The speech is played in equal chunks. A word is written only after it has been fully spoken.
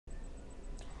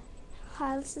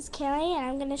Hi, this is Kaylee, and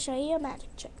I'm going to show you a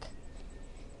magic trick.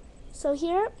 So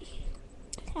here,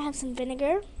 I have some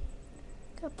vinegar.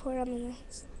 Gonna pour it on the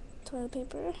toilet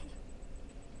paper.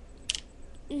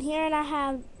 And here I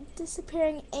have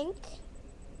disappearing ink,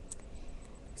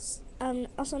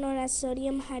 also known as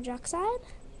sodium hydroxide.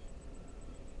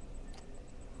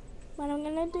 What I'm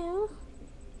going to do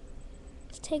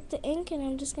is take the ink and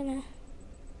I'm just going to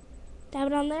dab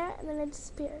it on there, and then it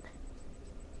disappeared.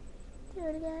 Do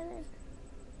it again.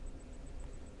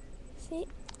 See?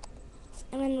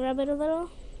 And then rub it a little,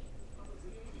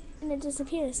 and it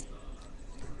disappears.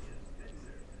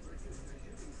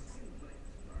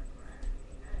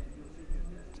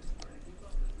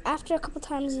 After a couple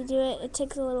times you do it, it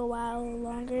takes a little while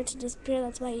longer to disappear.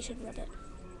 That's why you should rub it.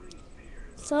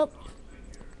 So,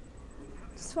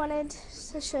 just wanted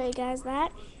to show you guys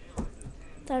that.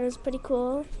 Thought it was pretty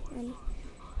cool. And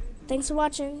thanks for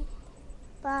watching.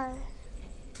 Bye.